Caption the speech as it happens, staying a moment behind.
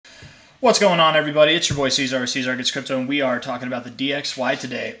What's going on, everybody? It's your boy C-Zar, C-Zar Gets Crypto, and we are talking about the DXY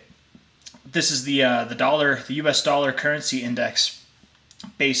today. This is the U.S. dollar currency index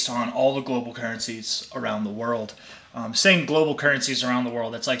based on all the global currencies around the world. Saying global currencies around the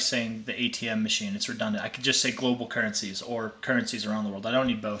world, that's like saying the ATM machine. It's redundant. I could just say global currencies or currencies around the world. I don't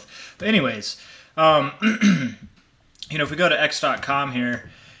need both. But anyways, if we go to x.com here,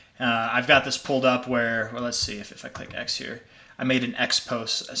 I've got this pulled up where, well, let's see if I click X here. I made an X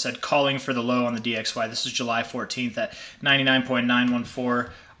post. I said calling for the low on the DXY. This is July 14th at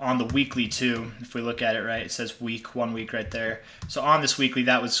 99.914 on the weekly too. If we look at it, right, it says week, 1 week right there. So on this weekly,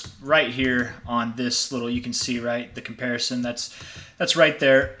 that was right here on this little, you can see, right, the comparison. That's right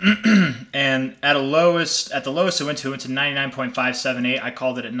there. And at the lowest it went to 99.578. I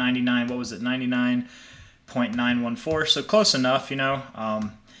called it at 99. What was it? 99.914. So close enough,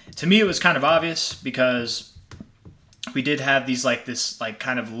 To me, it was kind of obvious because we did have these this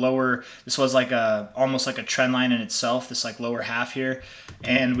kind of lower, this was almost like a trend line in itself, this lower half here,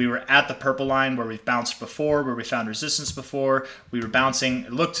 and we were at the purple line where we've bounced before, where we found resistance before. We were bouncing,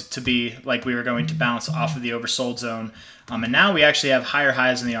 it looked to be like we were going to bounce off of the oversold zone, and now we actually have higher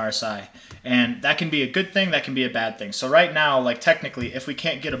highs in the RSI, and that can be a good thing, that can be a bad thing. So right now, technically, if we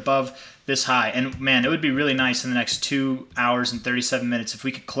can't get above this high, and man, it would be really nice in the next 2 hours and 37 minutes if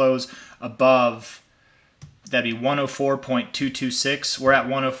we could close above, that'd be 104.226. We're at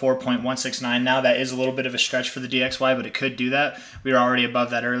 104.169 now. That is a little bit of a stretch for the DXY, but it could do that. We were already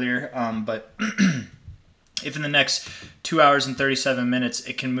above that earlier. But if in the next 2 hours and 37 minutes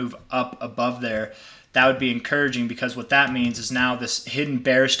it can move up above there, that would be encouraging, because what that means is now this hidden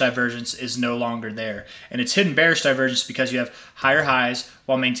bearish divergence is no longer there. And it's hidden bearish divergence because you have higher highs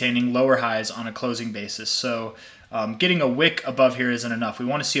while maintaining lower highs on a closing basis. So getting a wick above here isn't enough. We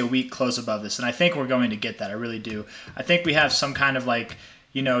want to see a week close above this, and I think we're going to get that. I really do. I think we have some kind of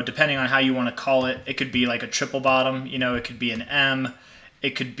depending on how you want to call it, it could be like a triple bottom. It could be an M.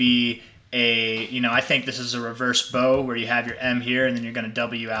 It could be I think this is a reverse bow where you have your M here and then you're going to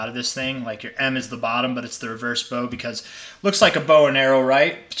W out of this thing. Like your M is the bottom, but it's the reverse bow because it looks like a bow and arrow,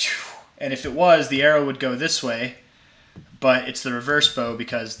 right? And if it was, the arrow would go this way, but it's the reverse bow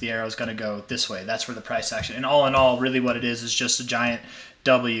because the arrow is going to go this way. That's where the price action. And all in all, really what it is just a giant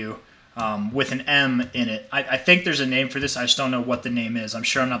W with an M in it. I think there's a name for this. I just don't know what the name is. I'm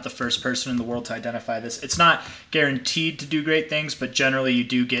sure I'm not the first person in the world to identify this. It's not guaranteed to do great things, but generally you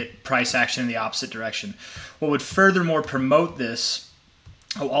do get price action in the opposite direction. What would furthermore promote this,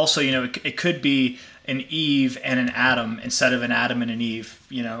 also, it could be an Eve and an Atom instead of an Atom and an Eve,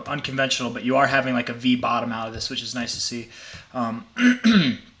 unconventional, but you are having a V bottom out of this, which is nice to see.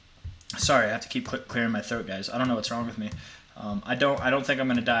 Sorry, I have to keep clearing my throat, guys. I don't know what's wrong with me. I don't think I'm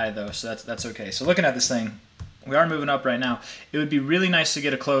going to die, though, so that's okay. So looking at this thing, we are moving up right now. It would be really nice to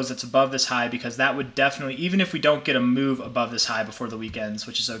get a close that's above this high, because that would definitely, even if we don't get a move above this high before the week ends,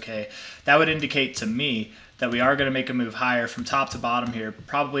 which is okay, that would indicate to me that we are going to make a move higher from top to bottom here,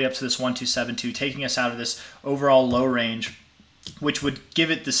 probably up to this 1272, taking us out of this overall low range, which would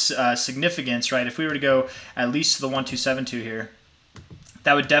give it this significance, right? If we were to go at least to the 1272 here,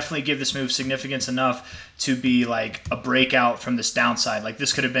 that would definitely give this move significance enough to be like a breakout from this downside. Like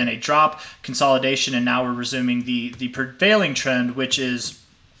this could have been a drop, consolidation, and now we're resuming the prevailing trend, which is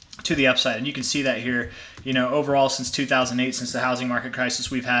to the upside. And you can see that here, overall since 2008, since the housing market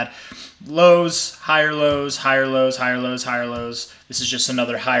crisis, we've had lows, higher lows, higher lows, higher lows, higher lows. This is just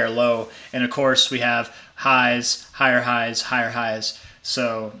another higher low. And of course we have highs, higher highs, higher highs.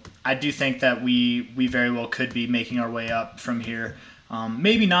 So I do think that we very well could be making our way up from here.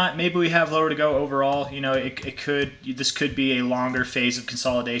 Maybe not. Maybe we have lower to go overall. This could be a longer phase of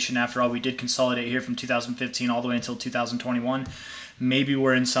consolidation. After all, we did consolidate here from 2015 all the way until 2021. Maybe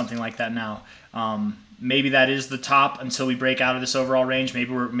we're in something like that now. Maybe that is the top until we break out of this overall range.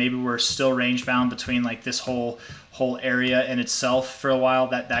 Maybe we're still range bound between this whole area in itself for a while.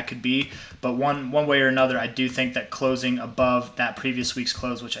 That could be. But one way or another, I do think that closing above that previous week's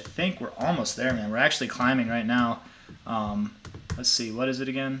close, which I think we're almost there, man. We're actually climbing right now. Let's see, what is it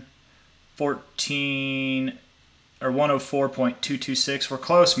again? 14 or 104.226. We're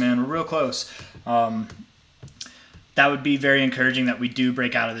close, man. We're real close. That would be very encouraging that we do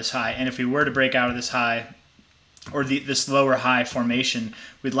break out of this high. And if we were to break out of this high, or this lower high formation,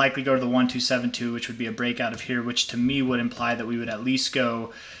 we'd likely go to the 1272, which would be a breakout of here, which to me would imply that we would at least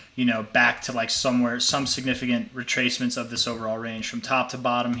go, back to somewhere, some significant retracements of this overall range from top to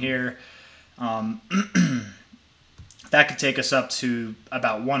bottom here. That could take us up to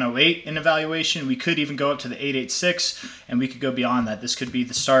about 108 in evaluation. We could even go up to the 886, and we could go beyond that. This could be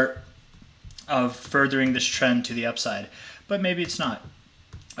the start of furthering this trend to the upside, but maybe it's not.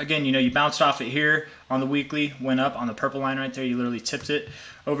 Again, you know, you bounced off it here on the weekly, went up on the purple line right there. You literally tipped it.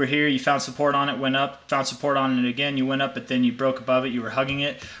 Over here, you found support on it, went up, found support on it again, you went up, but then you broke above it, you were hugging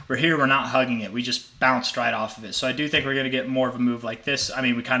it. We're here, we're not hugging it. We just bounced right off of it. So I do think we're going to get more of a move like this. I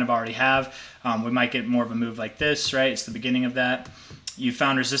mean, we kind of already have. We might get more of a move like this, right? It's the beginning of that. You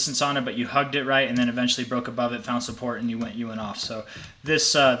found resistance on it, but you hugged it right, and then eventually broke above it, found support, and you went off. So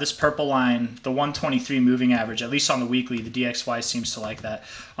this this purple line, the 123 moving average, at least on the weekly, the DXY seems to like that.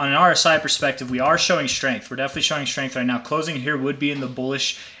 On an RSI perspective, we are showing strength. We're definitely showing strength right now. Closing here would be in the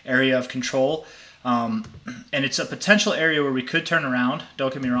bullish area of control, and it's a potential area where we could turn around.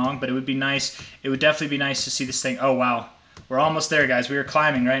 Don't get me wrong, but it would be nice. It would definitely be nice to see this thing. Oh wow, we're almost there, guys. We are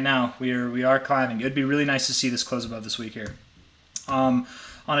climbing right now. We are climbing. It would be really nice to see this close above this week here. On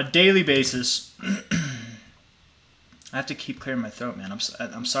a daily basis, I have to keep clearing my throat, man.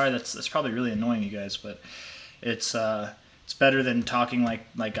 I'm sorry. That's probably really annoying you guys, but it's better than talking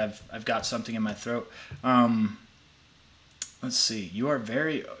like I've got something in my throat. Let's see. You're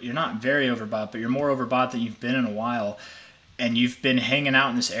not very overbought, but you're more overbought than you've been in a while. And you've been hanging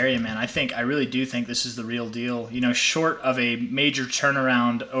out in this area, man. I really do think this is the real deal. You know, short of a major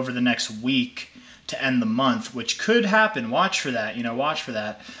turnaround over the next week to end the month, which could happen. Watch for that, you know, watch for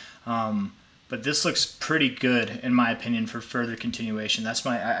that. But this looks pretty good, in my opinion, for further continuation.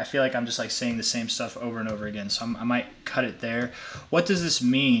 I feel like I'm just like saying the same stuff over and over again, so I might cut it there. What does this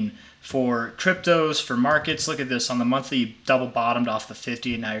mean for cryptos, for markets? Look at this. On the monthly, you double bottomed off the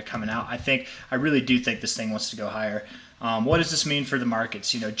 50, and now you're coming out. I really do think this thing wants to go higher. What does this mean for the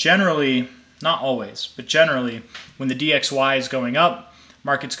markets? You know, generally, not always, but generally, when the DXY is going up,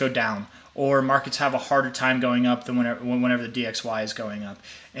 markets go down, or markets have a harder time going up than whenever the DXY is going up.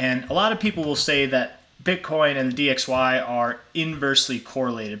 And a lot of people will say that Bitcoin and the DXY are inversely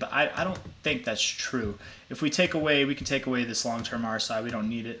correlated, but I don't think that's true. If we can take away this long-term RSI, we don't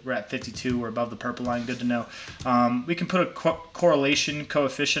need it. We're at 52, we're above the purple line, good to know. We can put a correlation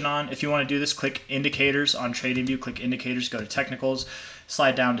coefficient on. If you want to do this, click indicators on TradingView, click indicators, go to technicals,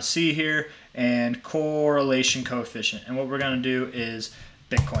 slide down to C here, and correlation coefficient. And what we're going to do is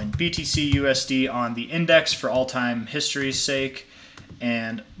Bitcoin, BTC USD on the index for all-time history's sake.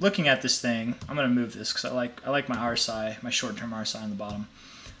 And looking at this thing, I'm going to move this because I like my RSI, my short-term RSI on the bottom.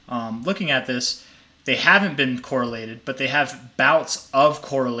 Looking at this, they haven't been correlated, but they have bouts of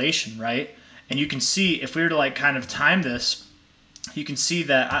correlation, right? And you can see, if we were to like kind of time this, you can see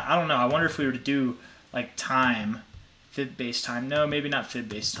that, I don't know, I wonder if we were to do like time, fib-based time. No, maybe not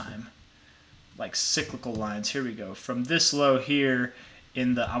fib-based time. Like cyclical lines. Here we go. From this low here,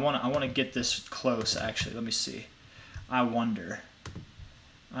 I want to get this close, actually. Let me see.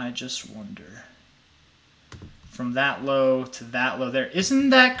 I just wonder. From that low to that low there. Isn't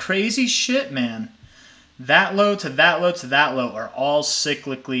that crazy shit, man? That low to that low to that low are all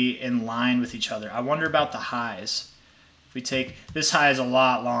cyclically in line with each other. I wonder about the highs. If we take, this high is a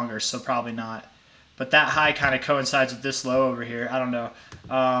lot longer, so probably not. But that high kind of coincides with this low over here. I don't know.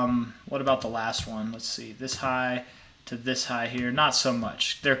 What about the last one? Let's see. This high to this high here, not so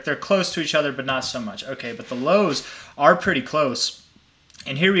much. They're close to each other, but not so much. Okay, but the lows are pretty close.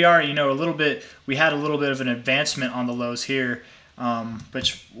 And here we are, you know, we had a little bit of an advancement on the lows here,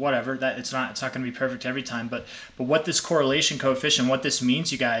 which whatever, that it's not going to be perfect every time. But what this correlation coefficient, what this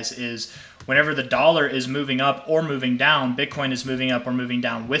means, you guys, is whenever the dollar is moving up or moving down, Bitcoin is moving up or moving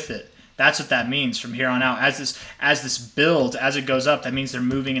down with it. That's what that means from here on out. As this builds, as it goes up, that means they're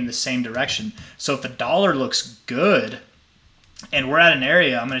moving in the same direction. So if the dollar looks good, and we're at an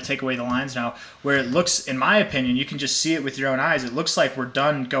area, I'm going to take away the lines now, where it looks, in my opinion, you can just see it with your own eyes. It looks like we're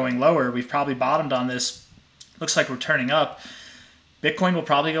done going lower. We've probably bottomed on this. Looks like we're turning up. Bitcoin will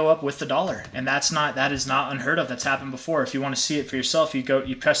probably go up with the dollar, and that is not unheard of. That's happened before. If you want to see it for yourself, you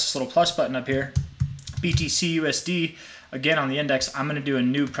press this little plus button up here, BTC USD. Again, on the index, I'm going to do a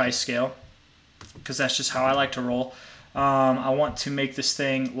new price scale because that's just how I like to roll. I want to make this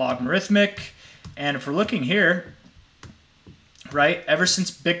thing logarithmic, and if we're looking here, right, ever since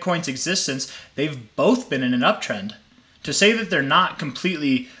Bitcoin's existence, they've both been in an uptrend. To say that they're not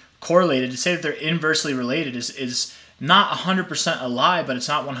completely correlated, to say that they're inversely related is not 100% a lie, but it's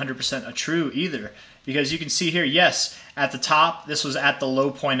not 100% a true either. Because you can see here, yes, at the top, this was at the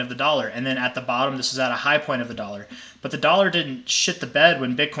low point of the dollar, and then at the bottom, this was at a high point of the dollar. But the dollar didn't shit the bed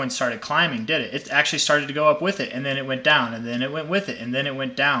when Bitcoin started climbing, did it? It actually started to go up with it, and then it went down, and then it went with it, and then it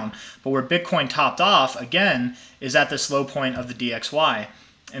went down. But where Bitcoin topped off, again, is at this low point of the DXY.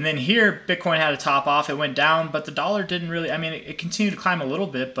 And then here, Bitcoin had a top off, it went down, but the dollar didn't really, I mean, it continued to climb a little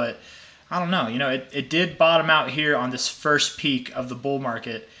bit, but I don't know. You know, it did bottom out here on this first peak of the bull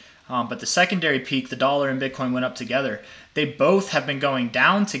market. But the secondary peak, the dollar and Bitcoin went up together. they both have been going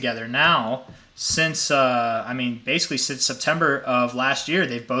down together now since, I mean, basically since September of last year.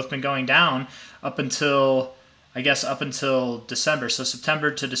 They've both been going down up until, I guess, up until December. So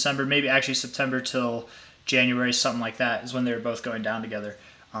September to December, maybe actually September till January, something like that, is when they were both going down together.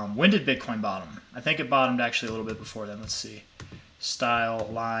 When did Bitcoin bottom? I think it bottomed actually a little bit before then. Let's see. Style,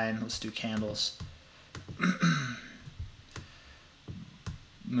 line, let's do candles.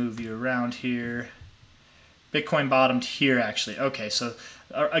 Move you around here. Bitcoin bottomed here actually. Okay, so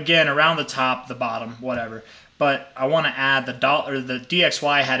again, around the top, the bottom, whatever. But I want to add the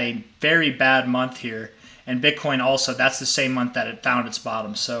DXY had a very bad month here, and Bitcoin also, that's the same month that it found its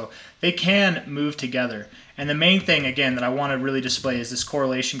bottom. So they can move together. And the main thing, again, that I want to really display is this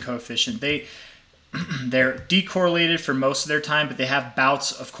correlation coefficient. They're decorrelated for most of their time, but they have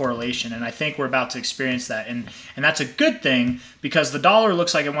bouts of correlation, and I think we're about to experience that. And that's a good thing, because the dollar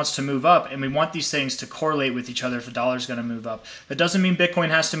looks like it wants to move up, and we want these things to correlate with each other if the dollar is going to move up. That doesn't mean Bitcoin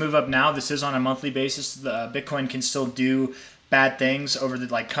has to move up now. This is on a monthly basis. Bitcoin can still do bad things over the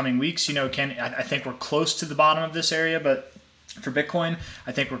coming weeks. You know, I think we're close to the bottom of this area, but for Bitcoin,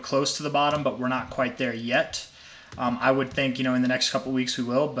 I think we're close to the bottom, but we're not quite there yet. I would think, you know, in the next couple weeks we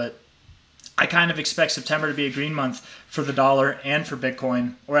will, but I kind of expect September to be a green month for the dollar and for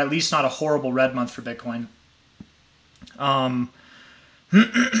Bitcoin, or at least not a horrible red month for Bitcoin.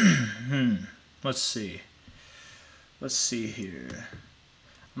 Let's see. Let's see here.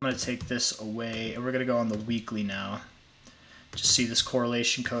 I'm going to take this away, and we're going to go on the weekly now. Just see this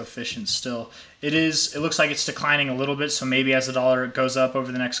correlation coefficient still. It looks like it's declining a little bit, so maybe as the dollar goes up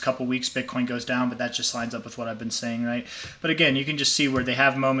over the next couple weeks, Bitcoin goes down, but that just lines up with what I've been saying, right? But again, you can just see where they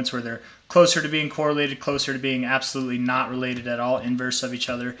have moments where they're closer to being correlated, closer to being absolutely not related at all, inverse of each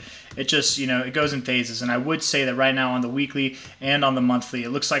other. It just, you know, it goes in phases. And I would say that right now on the weekly and on the monthly,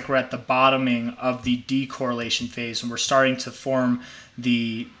 it looks like we're at the bottoming of the decorrelation phase, and we're starting to form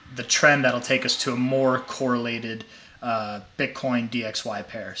the trend that'll take us to a more correlated Bitcoin DXY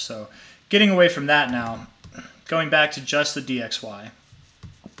pair. So getting away from that now, going back to just the DXY,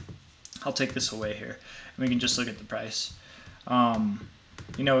 I'll take this away here, and we can just look at the price.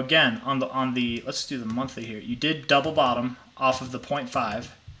 You know, again, on the let's do the monthly here. You did double bottom off of the 0.5,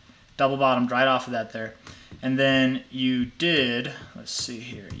 double bottomed right off of that there, and then you did, let's see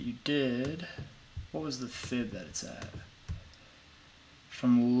here, you did, what was the fib that it's at?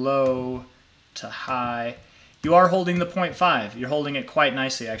 From low to high. You are holding the 0.5. You're holding it quite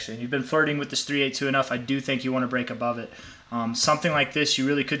nicely, actually. You've been flirting with this 382 enough. I do think you want to break above it. Something like this, you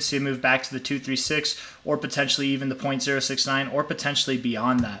really could see a move back to the 236, or potentially even the 0.069, or potentially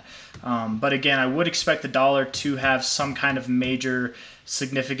beyond that. But again, I would expect the dollar to have some kind of major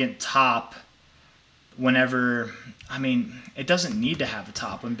significant top whenever, I mean, it doesn't need to have a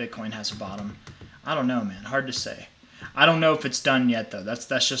top when Bitcoin has a bottom. I don't know, man. Hard to say. I don't know if it's done yet, though.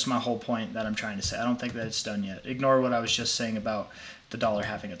 That's just my whole point that I'm trying to say. I don't think that it's done yet. Ignore what I was just saying about the dollar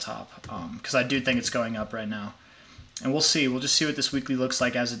having a top, because I do think it's going up right now. And we'll see. We'll just see what this weekly looks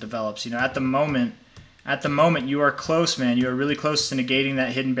like as it develops. You know, at the moment, you are close, man. You are really close to negating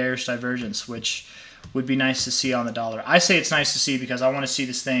that hidden bearish divergence, which would be nice to see on the dollar. I say it's nice to see because I want to see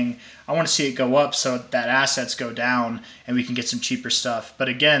this thing, I want to see it go up so that assets go down and we can get some cheaper stuff. But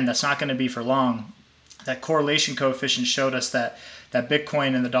again, that's not going to be for long. That correlation coefficient showed us that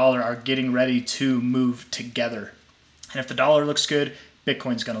Bitcoin and the dollar are getting ready to move together. And if the dollar looks good,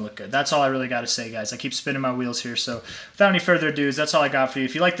 Bitcoin's going to look good. That's all I really got to say, guys. I keep spinning my wheels here. So without any further ado, that's all I got for you.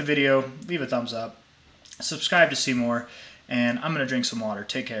 If you like the video, leave a thumbs up. Subscribe to see more. And I'm going to drink some water.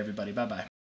 Take care, everybody. Bye-bye.